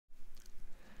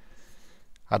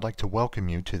I'd like to welcome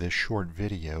you to this short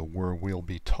video where we'll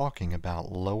be talking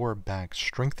about lower back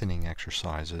strengthening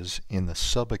exercises in the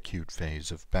subacute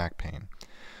phase of back pain.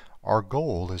 Our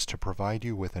goal is to provide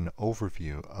you with an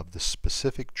overview of the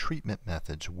specific treatment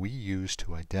methods we use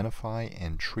to identify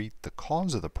and treat the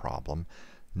cause of the problem,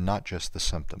 not just the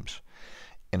symptoms.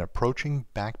 In approaching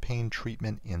back pain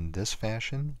treatment in this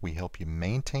fashion, we help you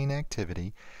maintain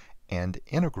activity and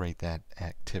integrate that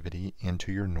activity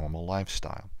into your normal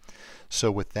lifestyle.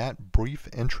 So with that brief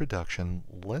introduction,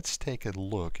 let's take a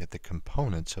look at the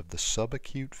components of the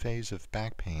subacute phase of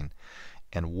back pain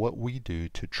and what we do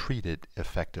to treat it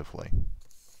effectively.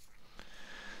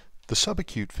 The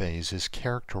subacute phase is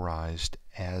characterized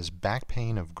as back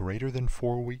pain of greater than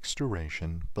 4 weeks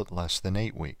duration but less than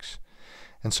 8 weeks.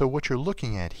 And so what you're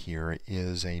looking at here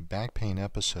is a back pain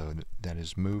episode that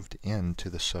is moved into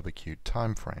the subacute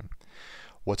time frame.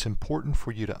 What's important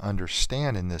for you to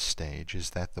understand in this stage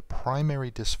is that the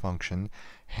primary dysfunction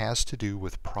has to do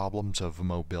with problems of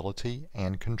mobility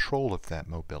and control of that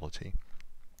mobility.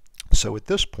 So at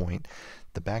this point,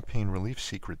 the Back Pain Relief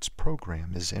Secrets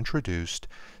program is introduced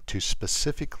to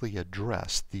specifically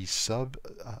address the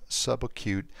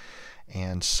subacute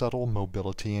and subtle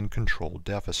mobility and control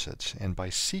deficits. And by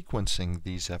sequencing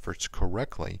these efforts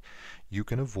correctly, you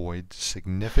can avoid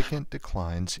significant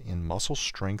declines in muscle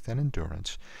strength and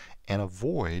endurance and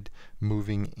avoid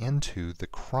moving into the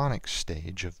chronic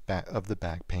stage of the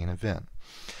back pain event.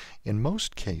 In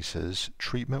most cases,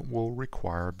 treatment will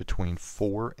require between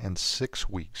 4 and 6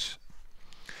 weeks.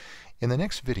 In the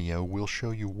next video, we'll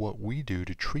show you what we do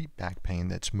to treat back pain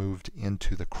that's moved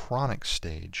into the chronic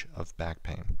stage of back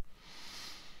pain.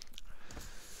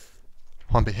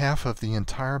 On behalf of the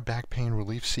entire Back Pain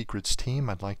Relief Secrets team,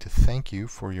 I'd like to thank you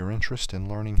for your interest in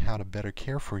learning how to better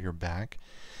care for your back.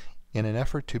 In an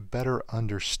effort to better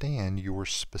understand your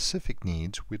specific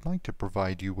needs, we'd like to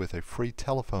provide you with a free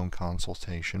telephone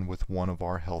consultation with one of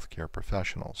our healthcare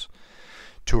professionals.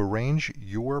 To arrange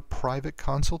your private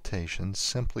consultation,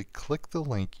 simply click the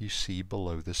link you see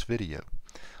below this video.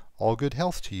 All good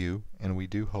health to you, and we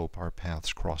do hope our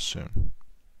paths cross soon.